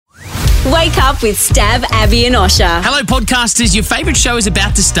Wake up with Stav, Abby and Osher. Hello, podcasters. Your favourite show is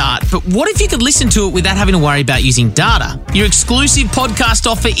about to start, but what if you could listen to it without having to worry about using data? Your exclusive podcast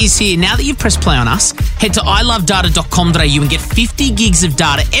offer is here. Now that you've pressed play on us, head to ilovedata.com.au and get 50 gigs of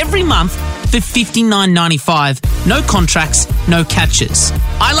data every month for $59.95. No contracts, no catches.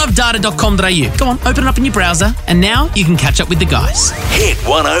 ilovedata.com.au. Go on, open it up in your browser, and now you can catch up with the guys. Hit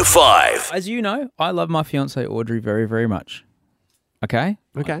 105. As you know, I love my fiancée Audrey very, very much. Okay?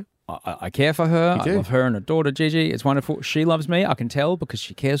 Okay. I care for her. You I do. love her and her daughter, Gigi. It's wonderful. She loves me. I can tell because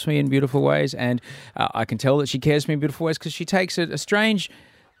she cares for me in beautiful ways. And I can tell that she cares for me in beautiful ways because she takes a strange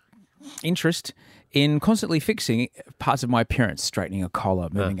interest in constantly fixing parts of my appearance, straightening a collar,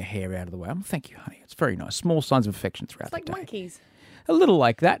 moving a hair out of the way. Thank you, honey. It's very nice. Small signs of affection throughout It's like the day. monkeys. A little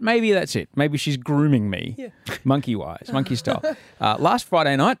like that. Maybe that's it. Maybe she's grooming me, monkey-wise, monkey style. Last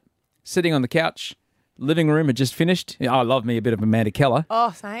Friday night, sitting on the couch, living room had just finished. I love me a bit of Amanda Keller.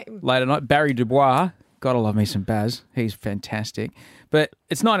 Oh, same. Later night, Barry Dubois. Gotta love me some Baz. He's fantastic. But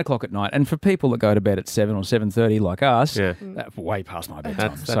it's 9 o'clock at night, and for people that go to bed at 7 or 7:30 like us, that's way past my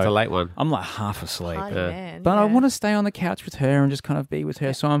bedtime. That's a late one. I'm like half asleep. Party man. But I want to stay on the couch with her and just kind of be with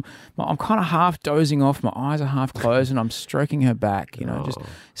her. So I'm kind of half dozing off. My eyes are half closed, and I'm stroking her back. You know, just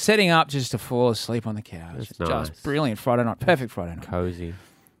setting up just to fall asleep on the couch. That's It's nice. just brilliant Friday night, perfect Friday night. Cozy.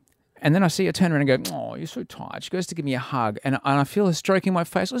 And then I see her turn around and go, "Oh, you're so tired." She goes to give me a hug, and I feel her stroking my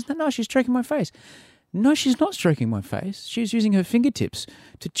face. I said, "No, she's stroking my face." No, she's not stroking my face. She's using her fingertips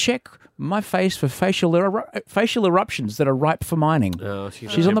to check my face for facial eruptions that are ripe for mining. Oh,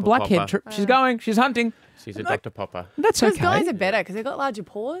 She's on the blackhead trip. She's going. She's hunting. She's a Dr. Popper. That's Those okay. guys are better because they've got larger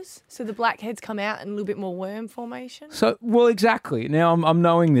pores, so the blackheads come out and a little bit more worm formation. So, well, exactly. Now I'm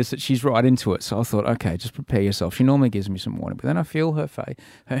knowing this, that she's right into it. So I thought, okay, just prepare yourself. She normally gives me some warning, but then I feel her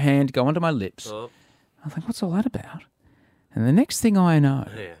hand go onto my lips. Oh. I think, what's all that about? And the next thing I know,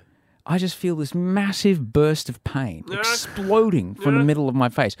 I just feel this massive burst of pain exploding from the middle of my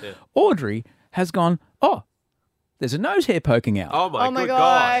face. Audrey has gone, oh, there's a nose hair poking out. Oh, my, Oh my good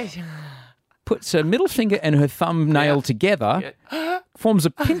God. gosh. Puts her middle finger and her thumbnail together, forms a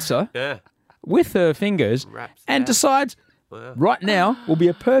pincer Yeah. with her fingers, Wraps and out. decides right now will be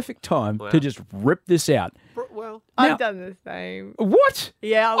a perfect time to just rip this out. Well, I've done the same. What?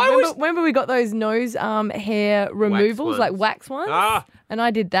 Yeah, remember we got those nose hair removals, like wax ones? Ah. And I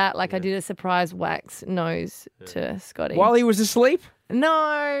did that. Like I did a surprise wax nose to Scotty. While he was asleep? No.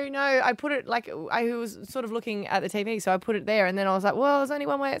 I put it like I was sort of looking at the TV, so I put it there, and then I was like, well, there's only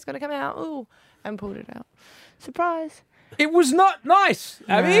one way it's going to come out. Ooh, and pulled it out. Surprise. It was not nice,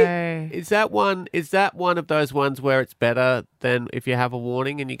 Abby. No. Is that one of those ones where it's better than if you have a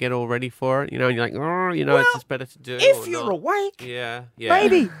warning and you get all ready for it? You know, and you're like, oh, you know, it's just better to do. If or you're not. awake, Yeah.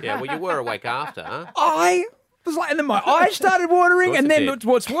 Maybe. Yeah, well, you were awake after, huh? I was like, and then my eyes started watering, Of course and it then did.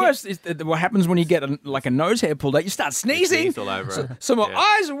 what's worse is that what happens when you get a nose hair pulled out, you start sneezing. Sneezed all over it. So my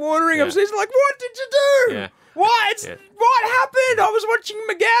eyes are watering. I'm Yeah. sneezing like, what did you do? Yeah. What? What happened? I was watching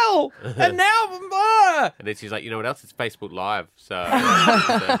Miguel, and now And then she's like, you know what else? It's Facebook Live. So,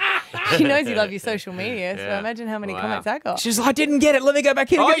 She knows you love your social media, so Yeah. imagine how many Wow. comments that got. she's like, I didn't get it. Let me go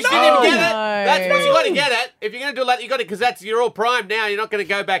back in. Oh, and you go, didn't even "No!" get it? No. That's what you got to get it. If you're going to do that, you got it because you're all primed now. You're not going to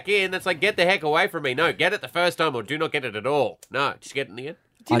go back in. That's like, get the heck away from me. No, get it the first time or do not get it at all. No, just get it in the end.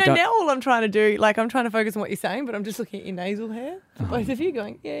 Do you I know don't- now all I'm trying to do? Like I'm trying to focus on what you're saying, but I'm just looking at your nasal hair. For both of you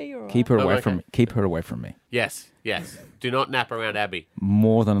going, yeah, you're all right. Keep her Oh, away okay. from me. Keep her away from me. Yes. Do not nap around Abby.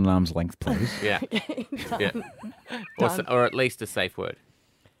 More than an arm's length, please. Yeah. Yeah. Or at least a safe word.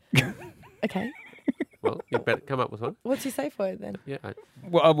 Okay. Well, you better come up with one. What's your safe word then? Yeah.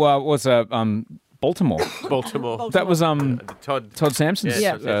 Well, what's Baltimore? Baltimore. That was Todd. Todd Sampson's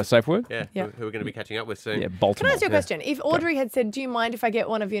Yeah. safe word. Yeah. Yeah. Who we're going to be catching up with soon. Yeah, Baltimore. Can I ask you a question? If Audrey had said, do you mind if I get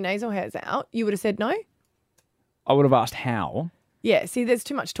one of your nasal hairs out? You would have said no? I would have asked how. Yeah, see, there's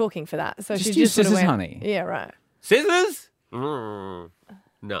too much talking for that. So Just she use just sort of scissors, went, honey. Yeah, right. Scissors? No.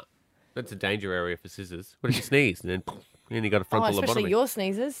 That's a danger area for scissors. What if you sneeze and then you got a frontal especially lobotomy? your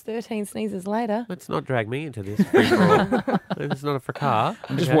sneezes. 13 sneezes later. Let's not drag me into this. free-for-all. It's not a fracas.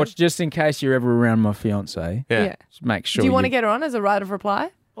 Just watch, just in case you're ever around my fiance. Yeah. Just make sure. Do you want to get her on as a right of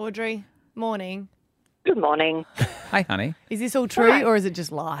reply? Audrey, morning. Good morning. Hey, honey. Is this all true or is it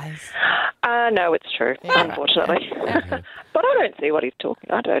just lies? No, it's true, unfortunately. But I don't see what he's talking.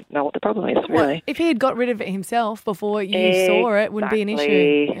 I don't know what the problem is, really. If he had got rid of it himself before you saw it, wouldn't be an issue.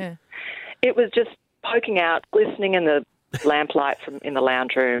 Exactly. Yeah. It was just poking out, glistening in the lamplight from in the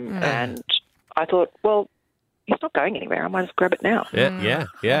lounge room, and I thought, well, he's not going anywhere. I might as well grab it now.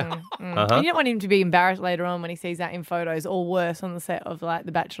 Yeah. And you don't want him to be embarrassed later on when he sees that in photos or worse on the set of like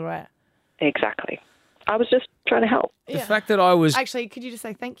The Bachelorette. Exactly. I was just trying to help. The fact that I was... Actually, could you just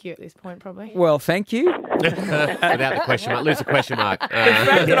say thank you at this point, probably? Well, thank you. Without the question mark. Lose the question mark. The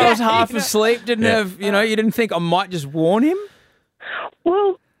fact that I was half asleep, didn't have, you didn't think I might just warn him?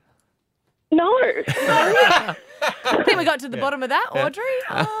 Well, no. I think we got to the bottom of that, Audrey.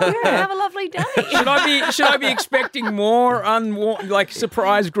 Oh, have a lovely day. Should I be expecting more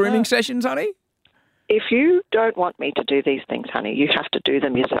surprise grooming sessions, honey? If you don't want me to do these things, honey, you have to do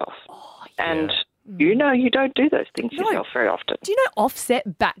them yourself. And you don't do those things yourself very often. Do you know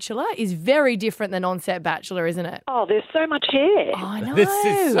Offset Bachelor is very different than On-Set Bachelor, isn't it? Oh, there's so much hair. I know. This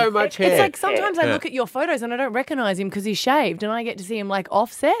is so much hair. It's like sometimes I look at your photos and I don't recognise him because he's shaved, and I get to see him like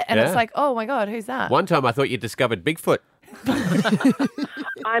offset, and it's like, oh my God, who's that? One time I thought you discovered Bigfoot.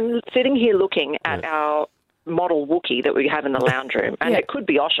 I'm sitting here looking at our model Wookiee that we have in the lounge room, and it could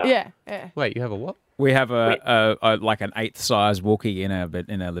be Osher. Yeah. Wait, you have a what? We have like an 8th size Wookiee in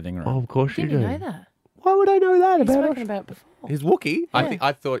our living room. Oh, of course you do. Didn't know that. Why would I know that We've about spoken about it before. His Wookiee?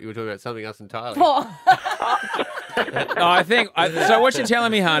 I thought you were talking about something else entirely. No, so what you're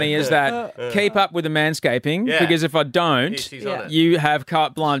telling me, honey, is that keep up with the manscaping, because if I don't, She's on it. you have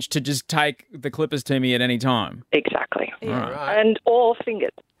carte blanche to just take the clippers to me at any time. Exactly. Right. And all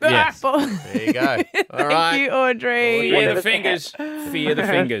fingers. Yes. There you go. All right. Thank you, Audrey. Fear the fingers. Fear the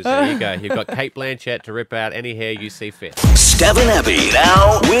fingers. There you go. You've got Kate Blanchett to rip out any hair you see fit. Stav and Abby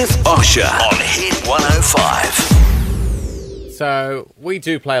now with Osher on Hit 105. So we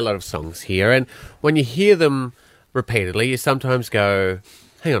do play a lot of songs here, and when you hear them repeatedly, you sometimes go,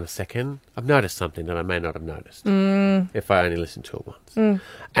 hang on a second, I've noticed something that I may not have noticed if I only listened to it once.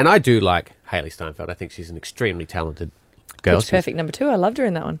 And I do like Hayley Steinfeld. I think she's an extremely talented girl. Pitch Perfect number 2. I loved her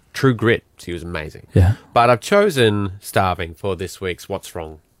in that one. True Grit. She was amazing. Yeah. But I've chosen Starving for this week's What's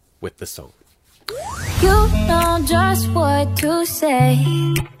Wrong with the Song. You know just what to say.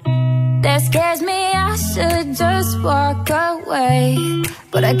 That scares me, I should just walk away.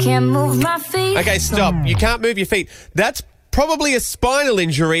 But I can't move my feet. Okay, stop. You can't move your feet. That's probably a spinal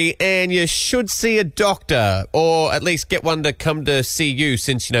injury, and you should see a doctor, or at least get one to come to see you,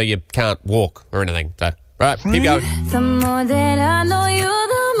 since you can't walk or anything. So, right, keep going. The more that I know you,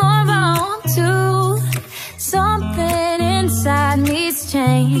 the more I want to. Something inside me's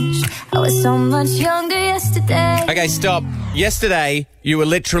changed. I was so much younger yesterday. Okay, stop. Yesterday, you were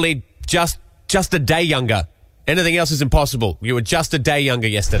literally just a day younger. Anything else is impossible. You were just a day younger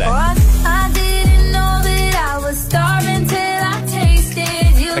yesterday. I didn't know that I was starving till I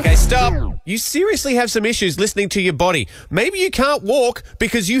tasted you. Okay, stop. You seriously have some issues listening to your body. Maybe you can't walk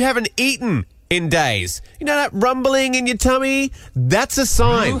because you haven't eaten in days. You know that rumbling in your tummy? That's a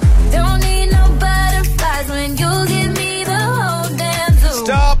sign. Don't need no butterflies when you give me the whole damn zoo.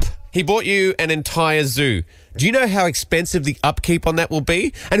 Stop. He bought you an entire zoo. Do you know how expensive the upkeep on that will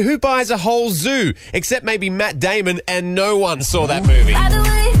be? And who buys a whole zoo? Except maybe Matt Damon, and no one saw that movie. By the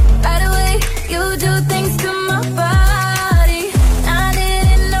way, you do things to my body. I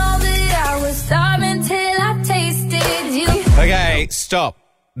didn't know that I was starving till I tasted you. Okay, stop.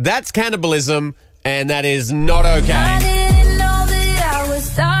 That's cannibalism, and that is not okay. I didn't know that I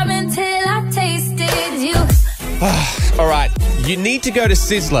was starving till I tasted you. All right, you need to go to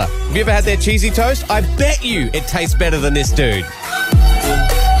Sizzler. Have you ever had their cheesy toast? I bet you it tastes better than this dude.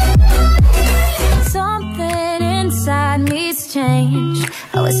 Something inside me's changed.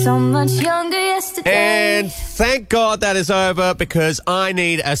 I was so much younger yesterday. And thank God that is over, because I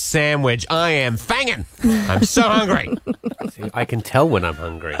need a sandwich. I am fanging. I'm so hungry. See, I can tell when I'm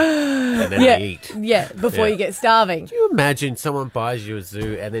hungry, and then I eat. Yeah, before you get starving. Can you imagine someone buys you a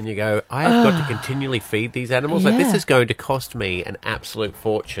zoo and then you go, I have got to continually feed these animals? Like, this is going to cost me an absolute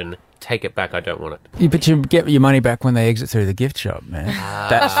fortune. Take it back. I don't want it. But you get your money back when they exit through the gift shop, man.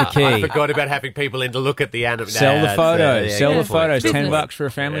 That's the key. I forgot about having people in to look at the animals. Sell the photos. Sell the good point. photos. $10 for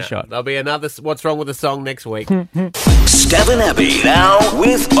a family shot. There'll be another What's Wrong with the Song next week. Stav and Abby now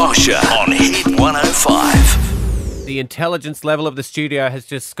with Osher on Hit 105. The intelligence level of the studio has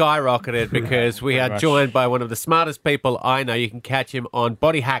just skyrocketed because we are joined by one of the smartest people I know. You can catch him on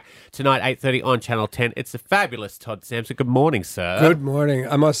Body Hack tonight, 8:30 on Channel 10. It's the fabulous Todd Sampson. Good morning, sir. Good morning.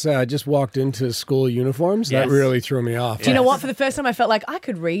 I must say, I just walked into school uniforms. Yes. That really threw me off. Do you know what? For the first time, I felt like I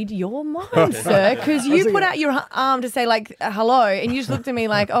could read your mind, sir, because you put out your arm to say, like, hello, and you just looked at me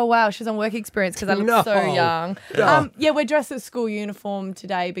like, oh, wow, she's on work experience because I look so young. No. Yeah, we're dressed at school uniform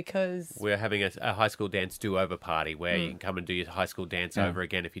today because... We're having a high school dance do-over party where you can come and do your high school dance over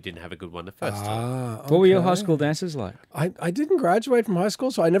again if you didn't have a good one the first time. What were your high school dances like? I didn't graduate from high school,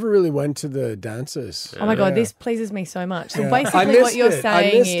 so I never really went to the dances. Oh my God, this pleases me so much. So I basically missed what you're it.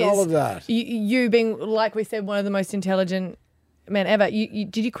 saying I missed is all of that. You being, like we said, one of the most intelligent man ever.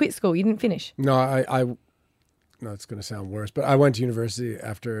 Did you quit school? You didn't finish? No, no, it's going to sound worse, but I went to university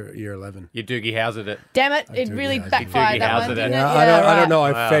after year 11. You Doogie Hows'd it. Damn it! It really backfired that one. Didn't it? Yeah, I don't know.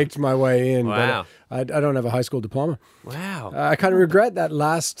 I Wow. faked my way in, Wow. but I don't have a high school diploma. Wow. I kind of regret that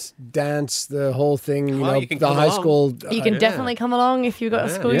last dance, the whole thing. You know, you can the come high along. school. You can definitely come along if you've got a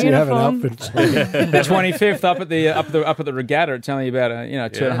school Do you have an uniform. outfit? The 25th up at the regatta, it's only about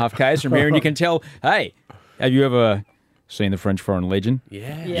 2.5 k's from here, and you can tell. Hey, have you ever seen the French Foreign Legion?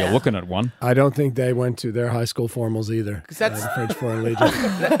 Yeah. Yeah. You're looking at one. I don't think they went to their high school formals either. that's- The French Foreign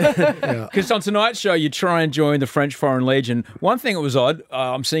Legion. Because on tonight's show, you try and join the French Foreign Legion. One thing that was odd,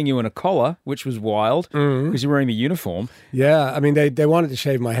 I'm seeing you in a collar, which was wild because you're wearing the uniform. Yeah, I mean, they wanted to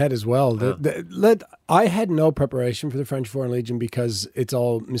shave my head as well. I had no preparation for the French Foreign Legion because it's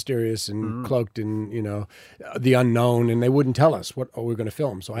all mysterious and cloaked in, the unknown, and they wouldn't tell us what we're going to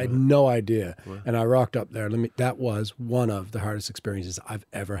film. So I had no idea. And I rocked up there. That was one of the hardest experiences I've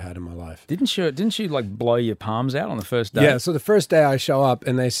ever had in my life. Didn't you like blow your palms out on the first day? Yeah, so the first day I show up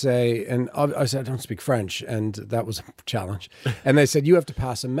and they say, and I said, I don't speak French, and that was a challenge. And they said, you have to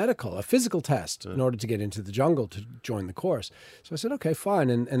pass a physical test in order to get into the jungle to join the course. So I said, okay, fine.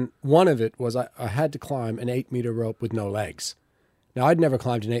 And one of it was I had to climb an 8-meter rope with no legs. Now, I'd never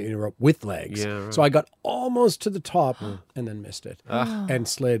climbed an 8-meter rope with legs. Yeah, right. So I got almost to the top and then missed it and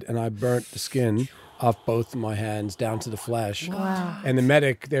slid, and I burnt the skin off both my hands down to the flesh. Wow. And the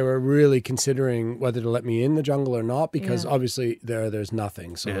medic, they were really considering whether to let me in the jungle or not because obviously there's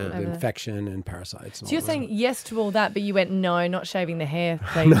nothing. So the infection and parasites. And So you're all saying yes to all that, but you went, no, not shaving the hair,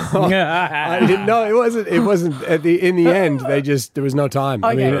 please. I didn't know it wasn't in the end. There was no time.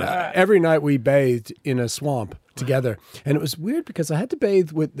 I Okay. mean, every night we bathed in a swamp together, and it was weird because I had to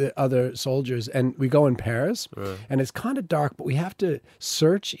bathe with the other soldiers, and we go in pairs, and it's kind of dark, but we have to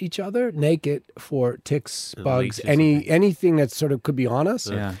search each other naked for ticks, bugs, anything that sort of could be on us.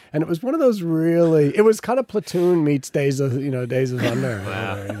 Yeah. And it was one of those it was kind of Platoon meets Days of Thunder.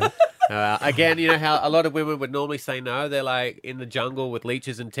 Wow. Again, you know how a lot of women would normally say no. They're like in the jungle with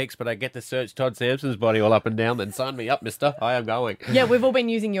leeches and ticks, but I get to search Todd Sampson's body all up and down. Then sign me up, mister. I am going. Yeah, we've all been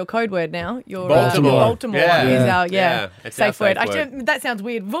using your code word now. Your Baltimore. Baltimore Yeah. is our It's our safe word. safe word. Actually, that sounds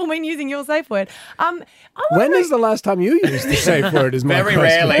weird. We've all been using your safe word. When is the last time you used the safe word? Is my Very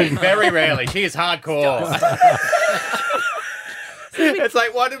question. rarely. Very rarely. She is hardcore. It's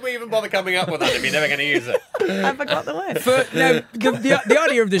like, why did we even bother coming up with that if you're never going to use it? I forgot the word. The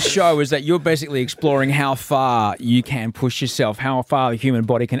idea of this show is that you're basically exploring how far you can push yourself, how far the human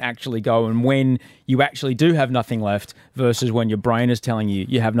body can actually go, and when you actually do have nothing left versus when your brain is telling you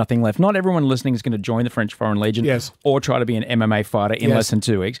you have nothing left. Not everyone listening is going to join the French Foreign Legion or try to be an MMA fighter in less than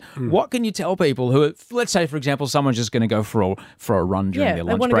 2 weeks. What can you tell people who, let's say, for example, someone's just going to go for a run during their they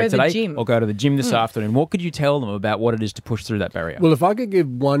lunch wanna break go to the today gym. or go to the gym this afternoon? What could you tell them about what it is to push through that barrier? Well, if I could give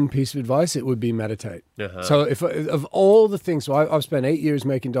one piece of advice, it would be meditate. So if of all the things, so I've spent 8 years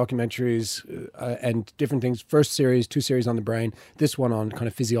making documentaries and different things. First series, 2 series on the brain, this one on kind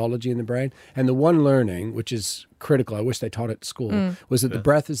of physiology in the brain. And the one learning, which is critical, I wish they taught it at school, was that the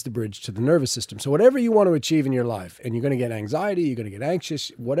breath is the bridge to the nervous system. So whatever you want to achieve in your life, and you're going to get anxiety, you're going to get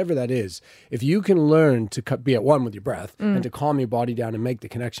anxious, whatever that is, if you can learn to be at one with your breath and to calm your body down and make the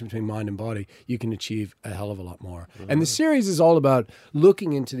connection between mind and body, you can achieve a hell of a lot more. And the series is all about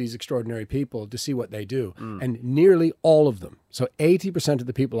looking into these extraordinary people to see what they do. And nearly all of them, so 80% of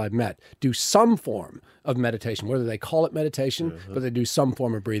the people I've met, do some form of meditation, whether they call it meditation, but they do some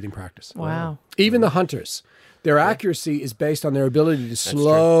form of breathing practice. Wow. Even the hunters. Their accuracy is based on their ability to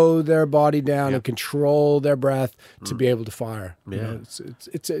slow their body down and control their breath to be able to fire. You know,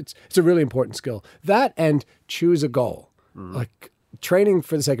 it's a really important skill. That and choose a goal. Like training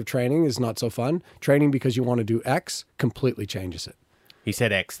for the sake of training is not so fun. Training because you want to do X completely changes it. He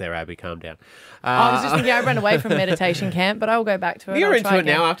said X there, Abby. Calm down. I was just thinking I ran away from meditation camp, but I'll go back to it. You're I'll into try it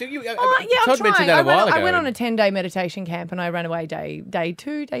again. now after you. Yeah, Todd I'm mentioned trying. that a while ago. I went on a 10-day meditation camp and I ran away day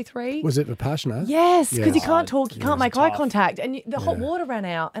 2, day 3. Was it Vipassana? Yes, because you Yes. can't talk, you can't make eye contact, and the hot water ran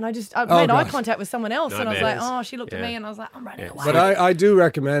out, and I made eye gosh. contact with someone else, and I was like, Nightmares. oh, she looked at me, and I was like, I'm running away. But I do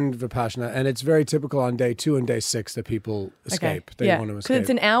recommend Vipassana, and it's very typical on day 2 and day 6 that people escape. They want to because escape. it's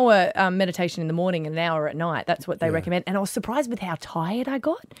an hour meditation in the morning and an hour at night. That's what they recommend. And I was surprised with how tired I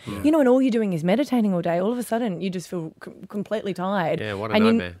got. You know, and all you're doing is meditating all day. All of a sudden, you just feel completely tired. Yeah, what a And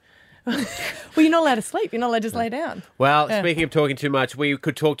nightmare. Well, you're not allowed to sleep. You're not allowed to just lay down. Well, speaking of talking too much, we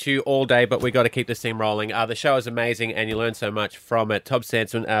could talk to you all day, but we got to keep this thing rolling. The show is amazing, and you learn so much from it. Todd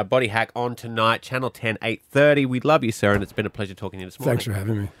Sampson, Body Hack on tonight, Channel 10, 8:30. We love you, sir, and it's been a pleasure talking to you this morning. Thanks for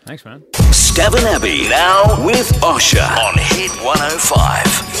having me. Thanks, man. Stav and Abby now with Osher on Hit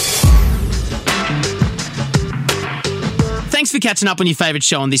 105. Thanks for catching up on your favourite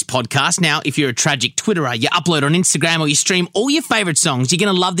show on this podcast. Now, if you're a tragic Twitterer, you upload on Instagram or you stream all your favourite songs, you're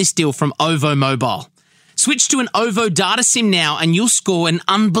going to love this deal from OVO Mobile. Switch to an OVO data SIM now and you'll score an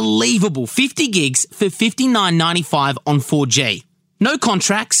unbelievable 50 gigs for $59.95 on 4G. No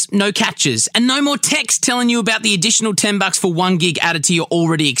contracts, no catches, and no more text telling you about the additional $10 for 1 gig added to your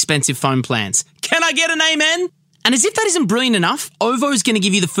already expensive phone plans. Can I get an amen? And as if that isn't brilliant enough, OVO is going to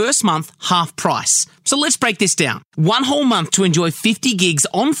give you the first month half price. So let's break this down. 1 whole month to enjoy 50 gigs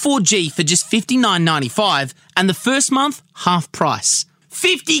on 4G for just $59.95 and the first month half price.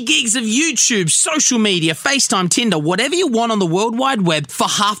 50 gigs of YouTube, social media, FaceTime, Tinder, whatever you want on the World Wide Web for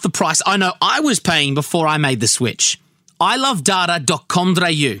half the price I know I was paying before I made the switch.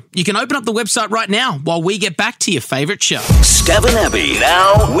 ilovedata.com.au. You can open up the website right now while we get back to your favourite show. Stav and Abby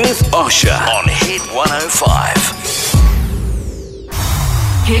now with Osher on Hit 105.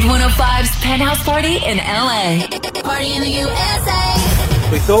 Hit 105's Penthouse Party in LA. Party in the USA.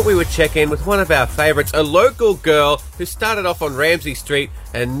 We thought we would check in with one of our favourites, a local girl who started off on Ramsay Street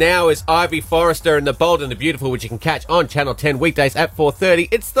and now is Ivy Forrester in The Bold and the Beautiful, which you can catch on Channel 10 weekdays at 4:30.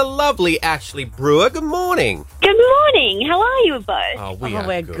 It's the lovely Ashley Brewer. Good morning. Good morning. How are you both? Oh,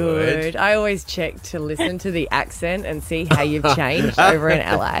 We're good. I always check to listen to the accent and see how you've changed over in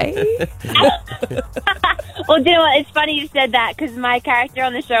LA. Well, do you know what? It's funny you said that because my character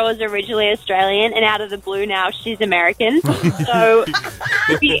on the show was originally Australian and out of the blue now she's American. So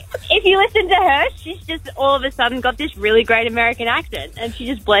if you listen to her, she's just all of a sudden got this really great American accent and she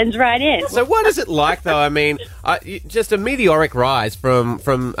just blends right in. So what is it like, though? I mean, just a meteoric rise from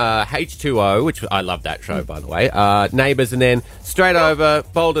H2O, which I love that show, by the way, Neighbours, and then straight over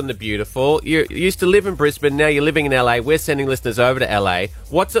Bold and the Beautiful. You used to live in Brisbane, now you're living in LA. We're sending listeners over to LA.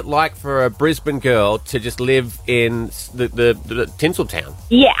 What's it like for a Brisbane girl to just live in the Tinseltown?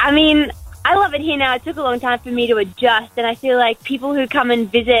 Yeah, I mean, I love it here now. It took a long time for me to adjust, and I feel like people who come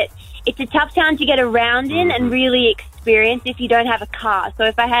and visit, it's a tough town to get around in and really experience if you don't have a car. So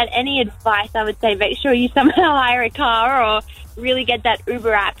if I had any advice, I would say make sure you somehow hire a car or really get that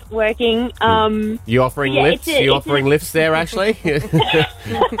Uber app working. You offering lifts? You offering lifts there, Ashley? Yeah,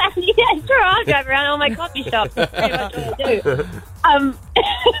 sure. I'll drive around all my coffee shops. That's pretty much what I do.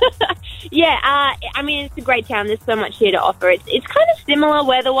 I mean, it's a great town. There's so much here to offer. It's kind of similar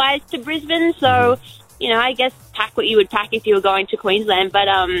weather-wise to Brisbane, so, you know, I guess pack what you would pack if you were going to Queensland. But,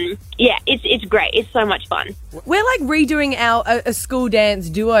 it's great. It's so much fun. We're like redoing a school dance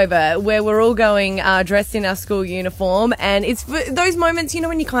do-over where we're all going dressed in our school uniform, and it's for those moments, you know,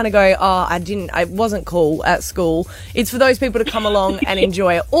 when you kind of go, I wasn't cool at school. It's for those people to come along and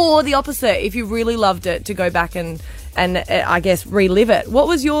enjoy it. Or the opposite, if you really loved it, to go back and I guess relive it. What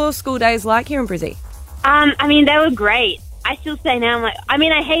was your school days like here in Brizzy? I mean, they were great. I still say now,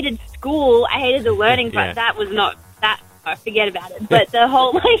 I hated school. I hated the learning part. That was not that. Forget about it. But the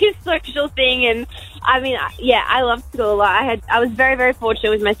whole social thing, and I loved school a lot. I was very, very fortunate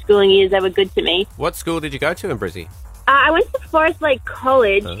with my schooling years. They were good to me. What school did you go to in Brizzy? I went to Forest Lake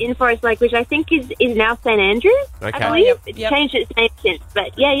College in Forest Lake, which I think is now St Andrews. Okay. I believe it's changed its name since,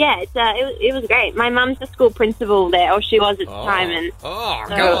 but it was great. My mum's the school principal there, or she was at the time. And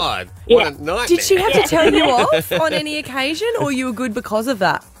God, what a nightmare! Did she have to tell you off on any occasion, or you were good because of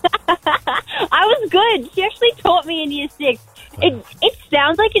that? I was good. She actually taught me in year 6. It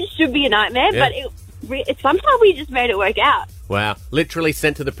sounds like it should be a nightmare, but somehow we just made it work out. Wow. Literally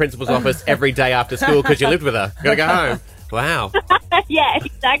sent to the principal's office every day after school because you lived with her. Gotta go home. Wow. Yeah,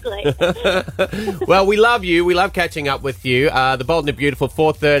 exactly. Well, we love you. We love catching up with you. The Bold and the Beautiful,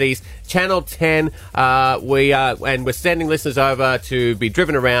 4:30s, Channel 10. And we're sending listeners over to be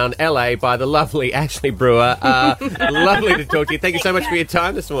driven around LA by the lovely Ashley Brewer. Lovely to talk to you. Thank you so much for your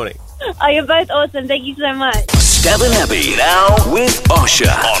time this morning. Oh, you're both awesome. Thank you so much. Stav and Abby now with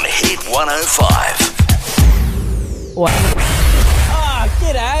Osher on Hit 105.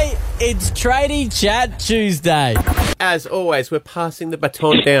 G'day, it's Tradie Chat Tuesday. As always, we're passing the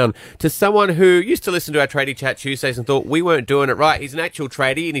baton down to someone who used to listen to our Tradie Chat Tuesdays and thought we weren't doing it right. He's an actual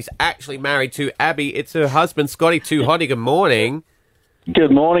tradie and he's actually married to Abby. It's her husband, Scotty Too Hotty. Good morning.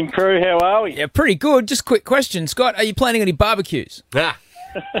 Good morning, crew. How are we? Yeah, pretty good. Just a quick question, Scott. Are you planning any barbecues? Yeah,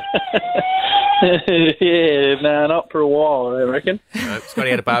 no, not for a while, I reckon.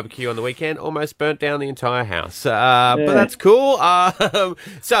 Scotty had a barbecue on the weekend, almost burnt down the entire house. But that's cool.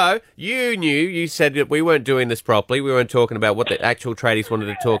 So you said that we weren't doing this properly. We weren't talking about what the actual tradies wanted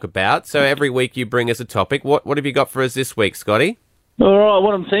to talk about. So every week you bring us a topic. What have you got for us this week, Scotty? All right,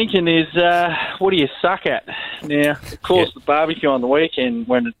 what I'm thinking is, what do you suck at? Now, of course, the barbecue on the weekend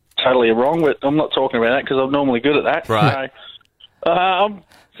went totally wrong, but I'm not talking about that because I'm normally good at that. Right. So, I'm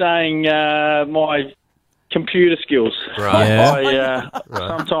saying my computer skills. Right. Yeah.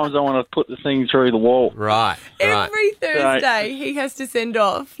 Sometimes I want to put the thing through the wall. Right. Every Thursday, he has to send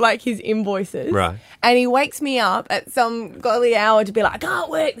off like his invoices. Right. And he wakes me up at some godly hour to be like, I can't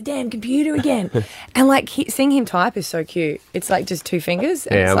work the damn computer again. And like seeing him type is so cute. It's like just two fingers.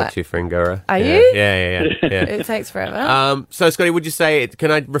 And Yeah, it's I'm like, a two-finger. Are yeah. you? Yeah. It takes forever. So, Scotty, would you say,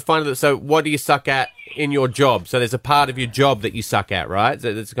 can I refine it? So, what do you suck at in your job? So, there's a part of your job that you suck at, right?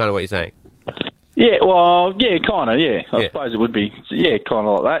 So that's kind of what you're saying. Yeah, well, yeah, kind of, yeah. I suppose it would be, yeah, kind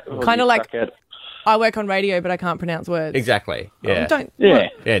of like that. Kind of like, I work on radio, but I can't pronounce words. Exactly, yeah.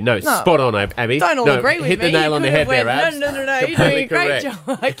 No. Spot on, Abby. Don't all agree with me. Hit the nail on the head there, Abs. No, you're doing a great job.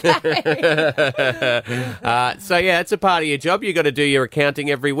 Okay. So, yeah, it's a part of your job. You've got to do your accounting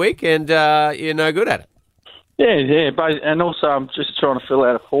every week, and you're no good at it. Yeah, and also I'm just trying to fill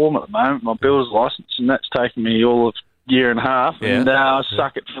out a form at the moment, my builder's licence, and that's taken me all of year and a half, and I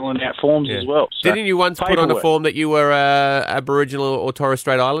suck at filling out forms as well. So, didn't you once put on a form that you were Aboriginal or Torres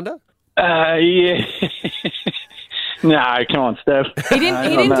Strait Islander? Yeah. No, come on, Stav. He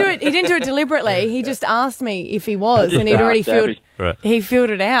didn't do it deliberately. He just asked me if he was, and he'd already filled it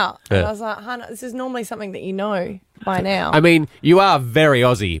out. Yeah. And I was like, "Hun, this is normally something that you know by now." I mean, you are very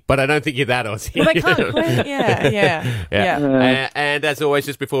Aussie, but I don't think you're that Aussie. Well, they can't quit. Yeah. And as always,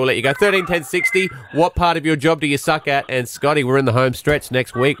 just before we let you go, 131060, what part of your job do you suck at? And Scotty, we're in the home stretch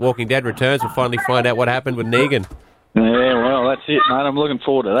next week. Walking Dead returns. We'll finally find out what happened with Negan. Yeah, well, that's it, mate. I'm looking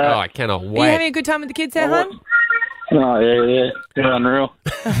forward to that. Oh, I cannot wait. Are you having a good time with the kids there, hon? Oh, yeah. Unreal.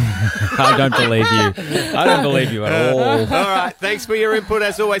 I don't believe you. I don't believe you at all. All right, thanks for your input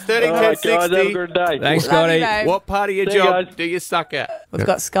as always. 131060. Guys, have a good day. Thanks, Scotty. What part of your job do you suck at? We've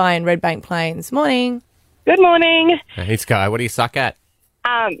got Sky in Redbank Plains. Morning. Good morning. Hey, Sky, what do you suck at?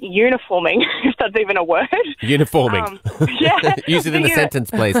 Uniforming, if that's even a word. Uniforming. Yeah. Use it in a sentence,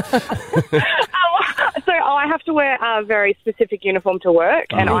 please. So I have to wear a very specific uniform to work,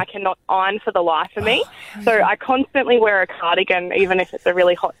 and I cannot iron for the life of me. So I constantly wear a cardigan, even if it's a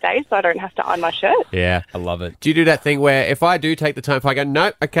really hot day, so I don't have to iron my shirt. Yeah, I love it. Do you do that thing where if I do take the time, if I go,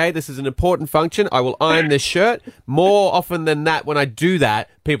 no, okay, this is an important function, I will iron this shirt. More often than that, when I do that,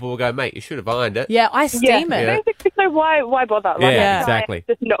 people will go, mate, you should have ironed it. Yeah, I steam it. Basically, so why bother? Like, exactly. It's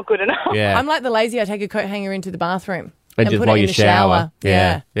just not good enough. Yeah. I'm like the lazy. I take a coat hanger into the bathroom and just put while it in you the shower.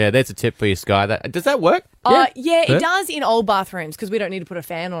 Yeah, that's a tip for you, Sky. Does that work? Yeah, it does in old bathrooms because we don't need to put a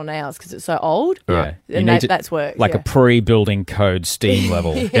fan on ours because it's so old. Right. And that's work. Like a pre-building code steam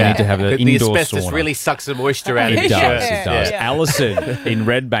level. You need to have an the indoor asbestos sauna. really sucks the moisture out of It your does, shirt. it does. Yeah. Alison in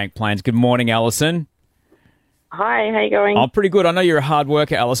Redbank Plains. Good morning, Alison. Hi, how you going? I'm pretty good. I know you're a hard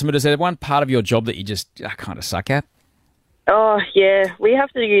worker, Alison, but is there one part of your job that you just kind of suck at? Oh, yeah. We have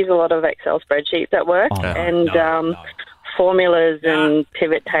to use a lot of Excel spreadsheets at work formulas and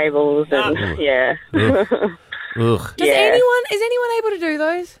pivot tables and, Is anyone able to do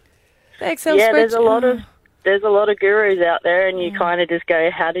those? The Excel spreadsheets? There's a lot of gurus out there, and you kind of just go,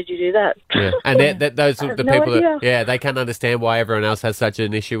 how did you do that? Yeah. And those are the no people idea. that, they can't understand why everyone else has such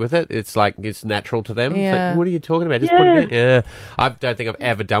an issue with it. It's like, it's natural to them. It's like, what are you talking about? Just put it in. Yeah. I don't think I've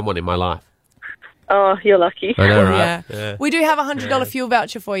ever done one in my life. Oh, you're lucky. I know, right? Yeah. We do have a $100 fuel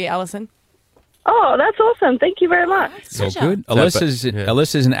voucher for you, Alison. Oh, that's awesome. Thank you very much. It's all good.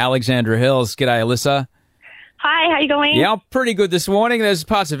 Alyssa's in Alexandra Hills. G'day, Alyssa. Hi, how you going? Yeah, I'm pretty good this morning. There's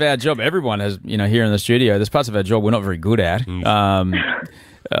parts of our job, everyone has, here in the studio, there's parts of our job we're not very good at.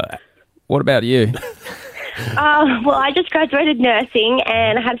 What about you? Well, I just graduated nursing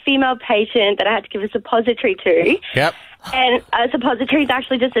and I had a female patient that I had to give a suppository to. Yep. And a suppository is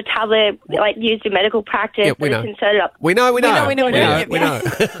actually just a tablet like used in medical practice. Yeah, we know. It's inserted up. We know. We know. We know. Yeah.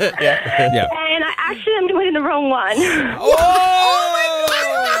 Yeah. And I actually am doing the wrong one.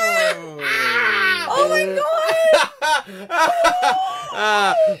 Oh my god!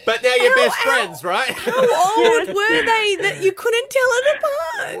 But now you're best friends, right? How old were they that you couldn't tell it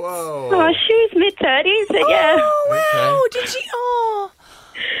apart? Whoa. Oh, she was mid-30s, so yeah. Oh, wow. Okay. Did she? Oh.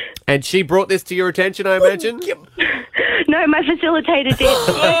 And she brought this to your attention, I imagine? No, my facilitator did.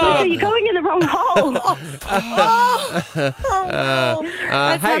 So you're going in the wrong hole.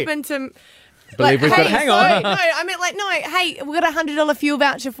 That's happened to... Believe we've got hang on. No, I meant hey, we've got a $100 fuel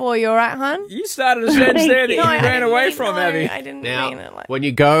voucher for you, all right, hon? You started a sentence there that you ran away from, no, Abby. I didn't Now, mean it like when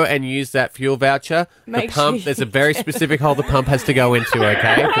you go and use that fuel voucher, the Make pump, sure there's a very specific hole the pump has to go into,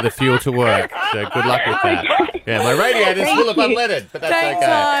 okay, for the fuel to work. So good luck with that. Yeah, my radiator's full of unleaded, but that's Thanks, okay.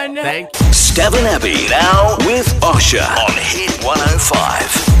 hon. Thank you. Stav and Abby now with Osher on Hit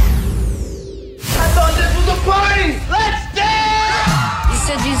 105. I thought this was a party! Let's dance! You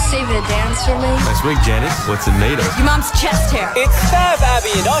said you'd save a dance for me? Nice wig, Janice. What's in need of? Your mom's chest hair. It's Stav,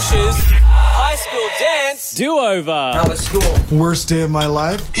 Abby, and Osher's High school dance do-over. Now let's go. Worst day of my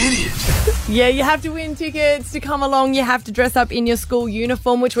life? Idiot. Yeah, you have to win tickets to come along. You have to dress up in your school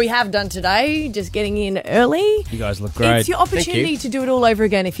uniform, which we have done today, just getting in early. You guys look great. It's your opportunity to do it all over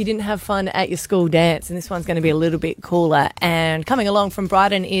again if you didn't have fun at your school dance, and this one's going to be a little bit cooler. And coming along from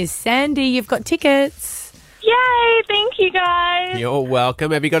Brighton is Sandy. You've got tickets. Yay, thank you guys. You're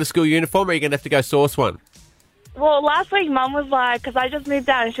welcome. Have you got a school uniform or are you going to have to go source one? Well, last week Mum was like, because I just moved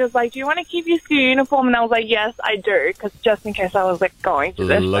out, and she was like, do you want to keep your school uniform? And I was like, yes, I do, because just in case I was like going to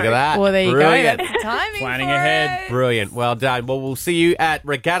this. Look at that. Well, there you Brilliant. go. That's the timing. Planning for ahead. it. Brilliant. Well done. Well, we'll see you at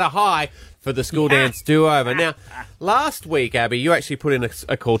Regatta High for the school dance do-over. Now, last week, Abby, you actually put in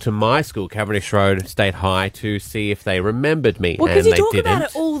a call to my school, Cavendish Road State High, to see if they remembered me. Well, and because you they talk didn't. about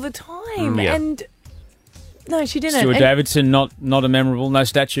it all the time, Yeah. and no, she didn't. Stuart And- Davidson, not a memorable, no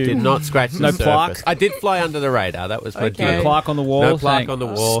statue. Did not scratch No the plaque. surface. I did fly under the radar. That was my Okay. deal. No plaque on the wall. No plaque saying, on the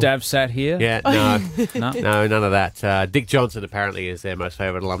wall. Stav sat here. Yeah, no. No. No, none of that. Dick Johnson apparently is their most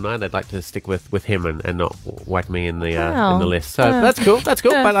favourite alumni. They'd like to stick with him and not whack me in the Wow. in the list. So that's cool. That's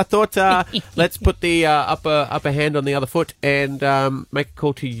cool. But I thought let's put the upper hand on the other foot and make a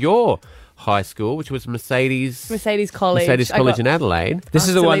call to your high school, which was Mercedes College. Mercedes I College got- in Adelaide. This is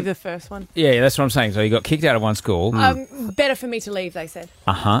to the one. leave the first one. Yeah, that's what I'm saying. So you got kicked out of one school. Better for me to leave, they said.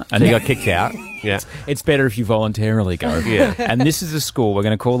 And You got kicked out. Yeah. It's better if you voluntarily go. Yeah. And this is the school, we're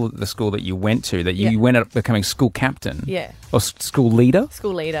going to call it the school that you went to, that you went up becoming school captain. Yeah. Or school leader?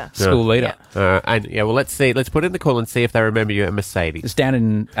 School leader. School leader. And well, let's see. Let's put in the call and see if they remember you at Mercedes. It's down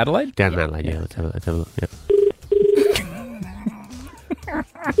in Adelaide? Down in Adelaide. Yeah. Let's have a look. Yeah.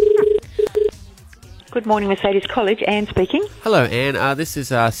 Good morning, Mercedes College. Anne speaking. Hello, Anne. This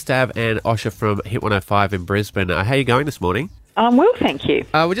is Stav and Osher from Hit 105 in Brisbane. How are you going this morning? I'm well, thank you.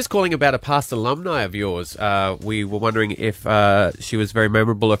 We're just calling about a past alumni of yours. We were wondering if she was very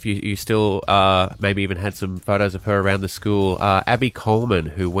memorable, if you still maybe even had some photos of her around the school. Abby Coleman,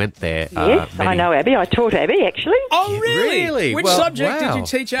 who went there. Yes, I know Abby. I taught Abby, actually. Oh, really? Which Well, subject wow. did you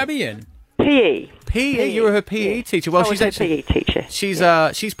teach Abby in? PE. PE, you were her PE teacher. Well, I was she's her actually PE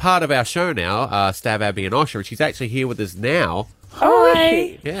teacher. she's part of our show now, Stav, Abby, and Osher. She's actually here with us now. Oh, is Hi.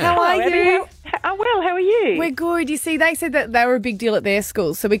 she? Yeah. How are Abby, you? well, how are you? We're good. You see, they said that they were a big deal at their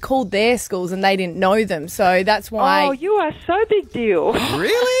schools, so we called their schools and they didn't know them, so that's why. Oh, you are so big deal.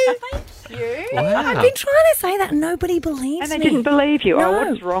 Really? you. Wow. I've been trying to say that and nobody believes And they me. didn't believe you. No. Oh,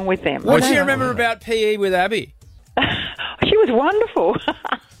 what's wrong with them? What do you remember about PE with Abby? She was wonderful.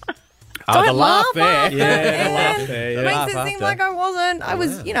 Oh, the Don't laugh laugh there. Yeah, the laugh there. It Yeah. makes it seem like I wasn't. I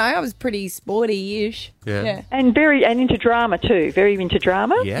was, I was pretty sporty-ish. Yeah. And into drama too. Very into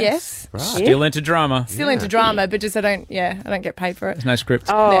drama. Yes. Right. Still into drama. Still into drama, but just I don't get paid for it. There's no script.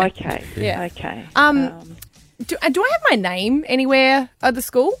 Oh, Yeah. okay. Yeah. Okay. Do I have my name anywhere at the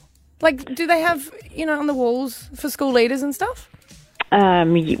school? Like, do they have, on the walls for school leaders and stuff?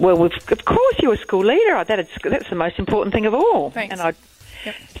 Well, of course you're a school leader. That's the most important thing of all. Thanks. And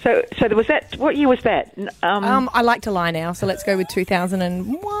So there was that. What year was that? I like to lie now, so let's go with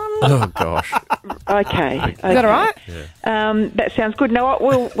 2001. Oh, gosh. Okay. Is that all right? That sounds good. No,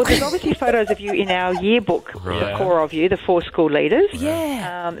 well, there's obviously photos of you in our yearbook, the core of you, the 4 school leaders.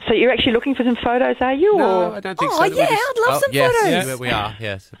 Yeah. So you're actually looking for some photos, are you? No, or? I don't think Oh, so. yeah, I'd love some yes, photos. Yes, we are.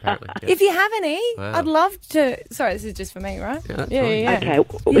 Yes, apparently. Yeah. If you have any, Wow. I'd love to. Sorry, this is just for me, right? Yeah, that's yeah, fine. yeah.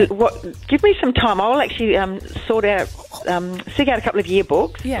 Okay. Give me some time. I'll actually seek out a couple of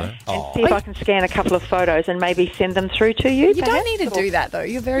yearbooks. Yeah. And see if I can scan a couple of photos and maybe send them through to you. You don't need to do that, though.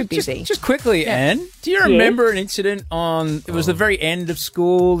 You're very busy. Just quickly, Anne, do you remember an incident it was the very end of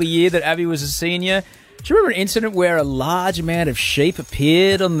school, the year that Abby was a senior? Do you remember an incident where a large amount of sheep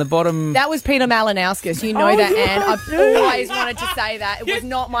appeared on the bottom? That was Peter Malinowskis. You know Oh, that, yeah, Anne. I I've do. always wanted to say that. It was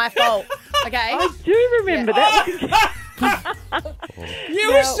not my fault. Okay? I do remember that.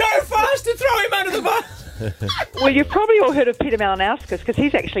 You were so fast to throw him under the bus. Well, you've probably all heard of Peter Malinowskis because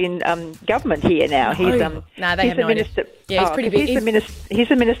he's actually in government here now. He's No, they he's have the no idea. minister. Yeah, he's pretty 'cause big. He's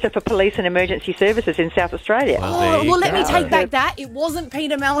the minister for police and emergency services in South Australia. Oh, well, let me take back that. It wasn't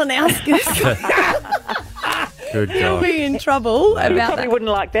Peter Malinowskis. Good He'll God. be in trouble You about probably that. wouldn't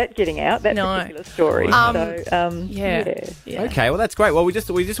like that getting out. That particular story. Yeah. Okay, well, that's great. Well, we just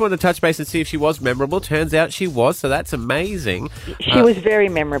wanted to touch base and see if she was memorable. Turns out she was, so that's amazing. She was very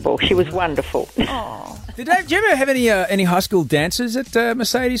memorable. She was wonderful. Did you ever have any high school dances at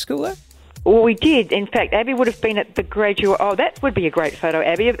Mercedes School there? Well, we did. In fact, Abby would have been at the that would be a great photo,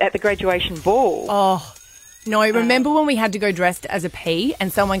 Abby, at the graduation ball. Oh, no. Remember when we had to go dressed as a P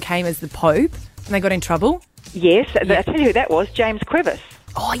and someone came as the Pope and they got in trouble? Yes, I tell you who that was, James Crevice.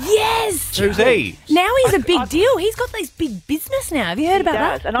 Oh, yes! Who's he? Now he's a big deal. He's got this big business now. Have you heard about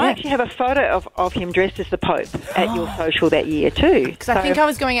that? And I actually have a photo of him dressed as the Pope at your social that year too. Because I think I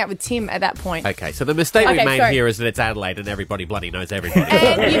was going out with Tim at that point. Okay, so the mistake we made here is that it's Adelaide and everybody bloody knows everybody.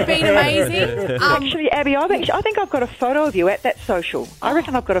 And you've been amazing. Actually, Abby, I think I've got a photo of you at that social. I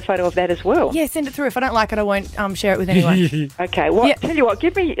reckon I've got a photo of that as well. Yeah, send it through. If I don't like it, I won't share it with anyone. Okay, well, tell you what,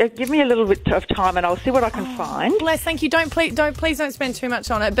 give me a little bit of time and I'll see what I can find. Bless, thank you. Please don't spend too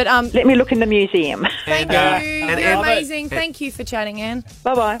much on it. But let me look in the museum. Thank you. You're amazing. Thank you for chatting, Anne.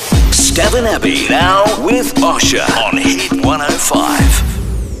 Bye-bye. Stav and Abby now with Osher on Hit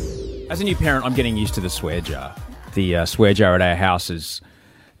 105. As a new parent, I'm getting used to the swear jar. The swear jar at our house has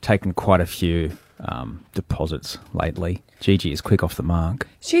taken quite a few deposits lately. Gigi is quick off the mark.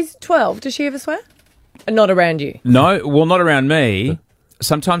 She's 12. Does she ever swear? Not around you? No, well, not around me.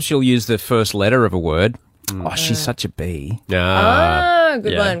 Sometimes she'll use the first letter of a word. Oh, she's such a bee.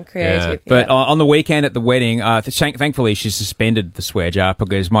 Good one. Creative. But on the weekend at the wedding, thankfully she suspended the swear jar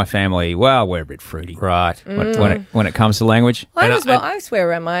because my family, well, we're a bit fruity. Right. When it comes to language. I swear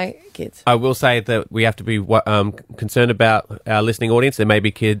around my kids. I will say that we have to be concerned about our listening audience. There may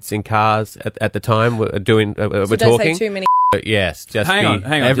be kids in cars at the time we're don't talking. say too many. Yes, just hang on.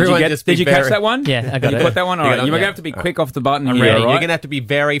 Everyone Did you catch that one? Yeah, I got it. You put that one? All right. You're going to have to be quick off the button. I'm here, ready. right? You're going to have to be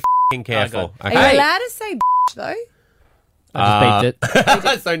very careful. Are you allowed to say though? I just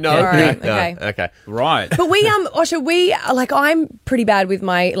beeped it. So no. All right, no. okay. Right. But Osher, I'm pretty bad with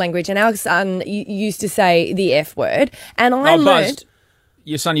my language, and our son used to say the F word, and I learned.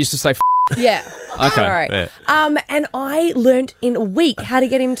 Your son used to say Yeah. Okay. All right. Yeah. And I learned in a week how to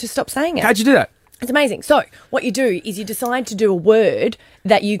get him to stop saying it. How'd you do that? It's amazing. So what you do is you decide to do a word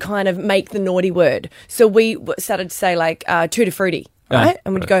that you kind of make the naughty word. So we started to say like tutti frutti, right?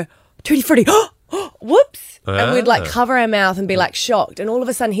 And we'd go tutti frutti. Whoops. And we'd like cover our mouth and be like shocked. And all of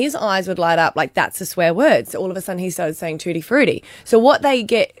a sudden his eyes would light up like that's a swear word. So all of a sudden he started saying tutti frutti. So what they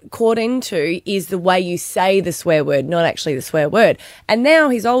get caught into is the way you say the swear word, not actually the swear word. And now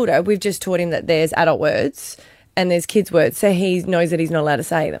he's older. We've just taught him that there's adult words and there's kids' words. So he knows that he's not allowed to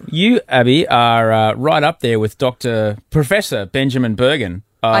say them. You, Abby, are right up there with Professor Benjamin Bergen.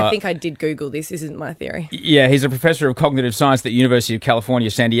 I think I did Google this. This isn't my theory. Yeah, he's a professor of cognitive science at the University of California,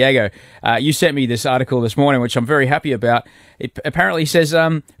 San Diego. You sent me this article this morning, which I'm very happy about. It apparently says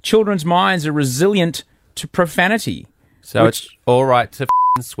children's minds are resilient to profanity. So it's all right to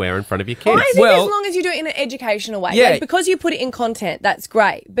swear in front of your kids. I think as long as you do it in an educational way. Yeah. Like, because you put it in content, that's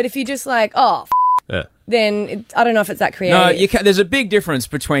great. But if you're just like, then I don't know if it's that creative. No, there's a big difference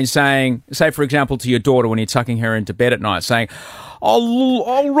between saying, say, for example, to your daughter when you're tucking her into bed at night, saying,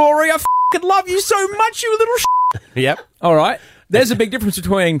 Oh, Rory, I f***ing love you so much, you little Yep. All right. There's a big difference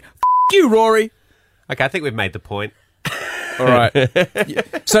between you, Rory. Okay, I think we've made the point. All right.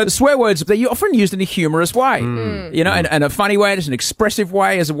 So the swear words, they're often used in a humorous way, you know, and a funny way, as an expressive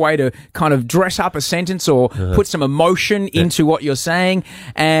way, as a way to kind of dress up a sentence or put some emotion into what you're saying.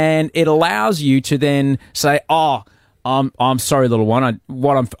 And it allows you to then say, I'm sorry, little one.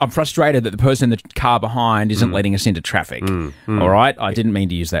 I'm frustrated that the person in the car behind isn't letting us into traffic. All right, I didn't mean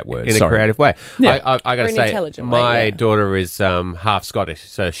to use that word in a creative way. Yeah. I got to say, my daughter is half Scottish,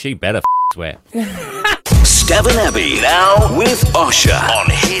 so she better swear. Stav and Abby now with Osher on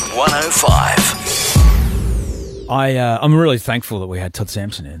Hit 105. I'm really thankful that we had Todd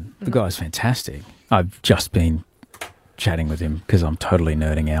Sampson in. The guy's fantastic. I've just been chatting with him because I'm totally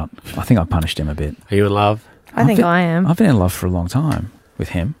nerding out. I think I punished him a bit. Are you in love? I think I am. I've been in love for a long time with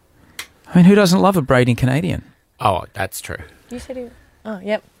him. I mean, who doesn't love a braiding Canadian? Oh, that's true. You said he... Oh,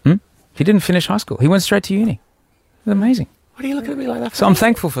 yep. He didn't finish high school. He went straight to uni. It was amazing. What are you looking at me like that for? So I'm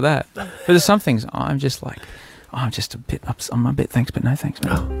thankful for that. But there's some things I'm just like, I'm a bit thanks, but no thanks,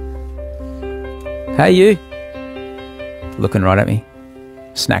 man. Hey, you. Looking right at me.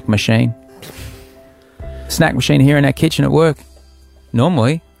 Snack machine. Snack machine here in our kitchen at work.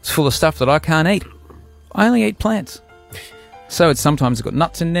 Normally, it's full of stuff that I can't eat. I only eat plants. So it's sometimes got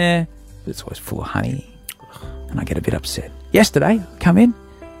nuts in there, but it's always full of honey. And I get a bit upset. Yesterday, I come in,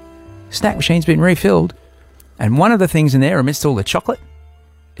 snack machine's been refilled, and one of the things in there, amidst all the chocolate,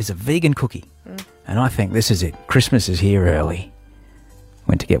 is a vegan cookie. And I think this is it. Christmas is here early.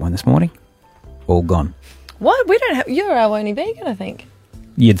 Went to get one this morning. All gone. What? We don't have... You're our only vegan, I think.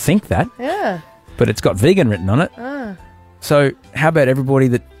 You'd think that. Yeah. But it's got vegan written on it. So how about everybody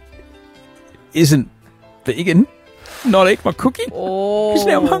that isn't vegan not eat my cookie? Because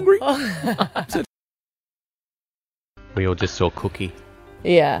now I'm hungry. We all just saw cookie.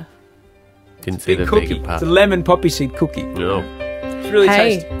 Yeah. Didn't see the cookie. vegan part. It's a lemon poppy seed cookie. No. It's really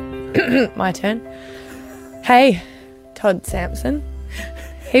tasty. My turn. Hey, Todd Sampson.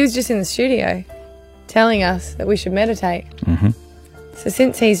 He was just in the studio telling us that we should meditate. Mm-hmm. So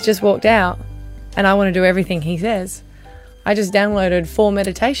since he's just walked out and I want to do everything he says, I just downloaded 4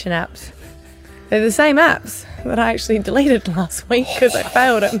 meditation apps. They're the same apps that I actually deleted last week because I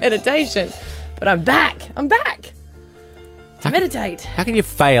failed at meditation. But I'm back. To meditate. How can you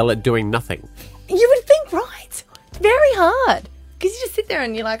fail at doing nothing? You would think, right? It's very hard. Because you just sit there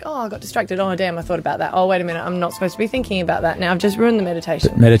and you're like, I got distracted. Oh, damn, I thought about that. Oh, wait a minute, I'm not supposed to be thinking about that. Now I've just ruined the meditation.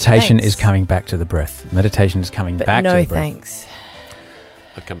 But meditation Thanks. is coming back to the breath. Meditation is coming But back no to the breath. thanks.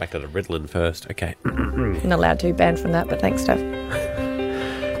 I'll come back to the Ritalin first. Okay. Not allowed to, banned from that, but thanks, Stav.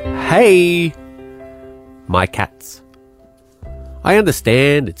 Hey, my cats. I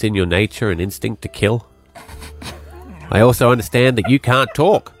understand it's in your nature and instinct to kill. I also understand that you can't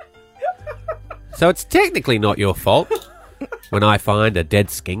talk. So it's technically not your fault when I find a dead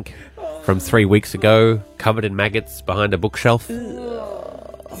skink from 3 weeks ago covered in maggots behind a bookshelf.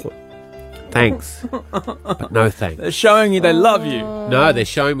 Thanks, but no thanks. They're showing you they love you. No, they're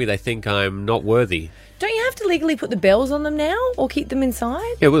showing me they think I'm not worthy. Don't you have to legally put the bells on them now or keep them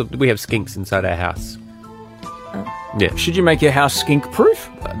inside? Yeah, we have skinks inside our house. Yeah. Should you make your house skink-proof?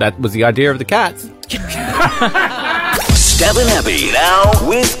 That was the idea of the cats. Stav and Abby now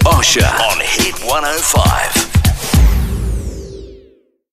with Osher on Hit 105.